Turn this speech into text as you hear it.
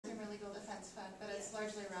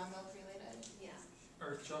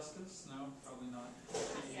Earth Justice? No, probably not.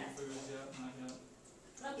 yet. Foods yet, not yet.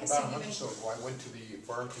 Okay, About a month or so ago, I went to the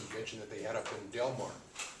farm convention that they had up in Del Mar,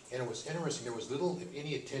 and it was interesting. There was little, if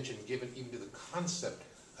any, attention given even to the concept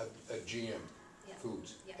of GM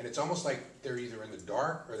foods. Yeah. And it's almost like they're either in the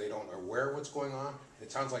dark or they don't aware of what's going on.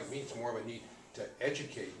 It sounds like me, it's more of a need to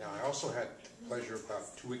educate. Now, I also had the pleasure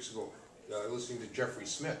about 2 weeks ago listening to Jeffrey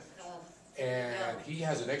Smith. And he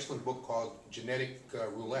has an excellent book called Genetic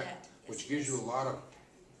Roulette, which gives you a lot of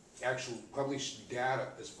actual published data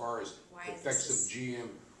as far as the effects of GM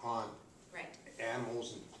on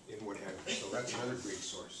animals and what have you. So that's another great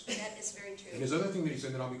source. That is very true. And his other thing that he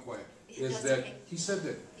said, and I'll be quiet, is that he said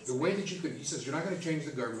that the way that you can, he says, you're not going to change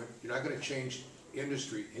the government, you're not going to change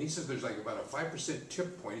industry, and he says there's like about a 5%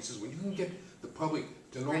 tip point. He says when you can get the public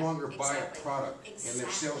to no longer buy a product and their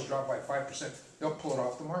sales drop by 5%, they'll pull it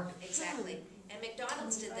off the market. Exactly. And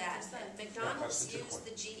McDonald's did that. McDonald's used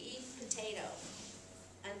the GE potato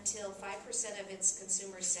until 5% of its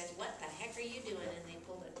consumers said, "What the heck are you doing?" and they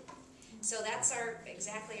pulled it. So that's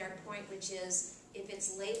exactly our point, which is if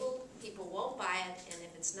it's labeled, people won't buy it, and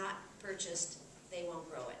if it's not purchased, they won't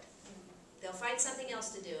grow it. They'll find something else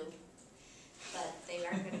to do, but they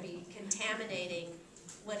aren't going to be contaminating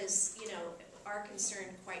what is, our concern,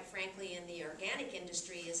 quite frankly, in the organic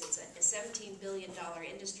industry is it's a $17 billion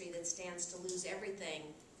industry that stands to lose everything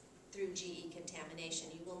through GE contamination.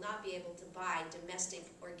 You will not be able to buy domestic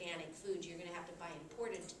organic food. You're going to have to buy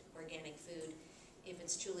imported organic food if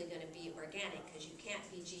it's truly going to be organic, because you can't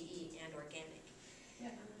be GE and organic.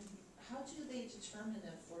 Yeah. How do they determine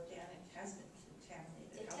if organic has been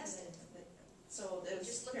contaminated? They test it. So there's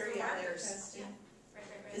just look for periodic markers. testing. Yeah.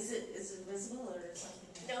 Right. Is it visible or something?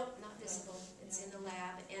 Nope, not visible. It's in the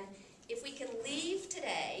lab. And if we can leave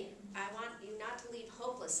today, I want you not to leave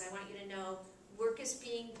hopeless. I want you to know work is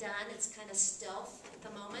being done. It's kind of stealth at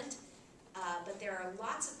the moment. But there are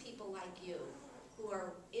lots of people like you who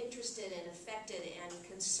are interested and affected and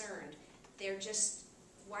concerned. They're just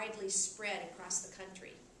widely spread across the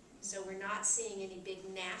country. So we're not seeing any big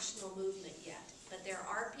national movement yet. But there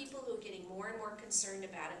are people who are getting more and more concerned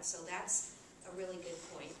about it, so that's a really good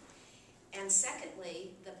point. And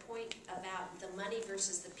secondly, the point about the money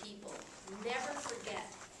versus the people. Never forget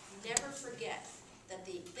that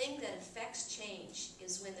the thing that affects change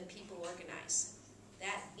is when the people organize.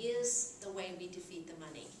 That is the way we defeat the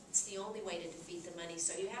money. It's the only way to defeat the money.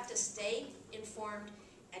 So you have to stay informed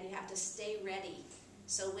and you have to stay ready.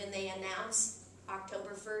 So when they announce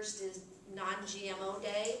October 1st is non-GMO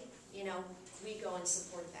day, we go and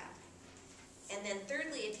support that. And then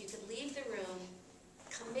thirdly, if you could leave the room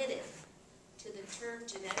committed to the term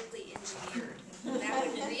genetically engineered, that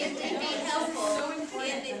would really be helpful so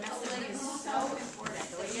important. in the Messaging is so important.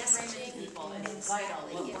 The way you frame it to people is vital.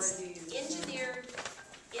 What word do you use? Engineered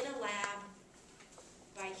in a lab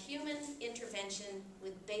by human intervention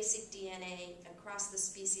with basic DNA across the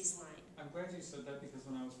species line. I'm glad you said that, because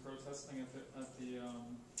when I was protesting at the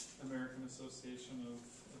American Association of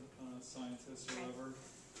Scientists or whatever,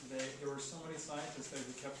 there were so many scientists there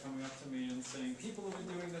who kept coming up to me and saying, people have been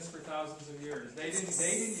doing this for thousands of years. They didn't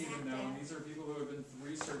even know. And these are people who have been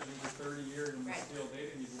researching for 30 years in this field. They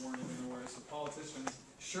weren't even aware. So politicians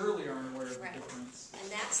surely aren't aware of the difference. And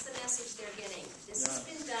that's the message they're getting. This has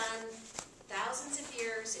been done thousands of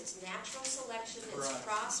years. It's natural selection. It's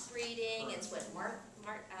crossbreeding. It's what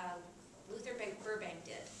Luther Burbank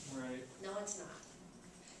did. Right. No, it's not.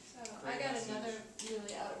 So I got another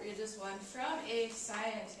really outrageous one from a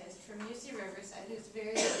scientist from UC Riverside who's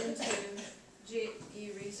very into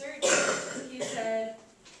GE research. He said,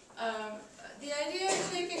 the idea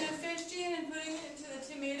of taking a fish gene and putting it into the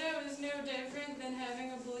tomato is no different than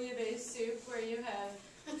having a bouillon-based soup where you have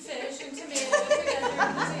fish and tomato together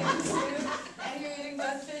in the same soup, and you're eating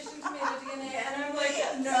both fish and tomato DNA, and I'm like,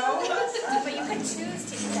 no. But you could choose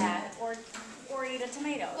to eat that, or eat a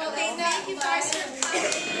tomato. Well, Okay, thank you guys for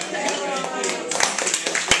coming.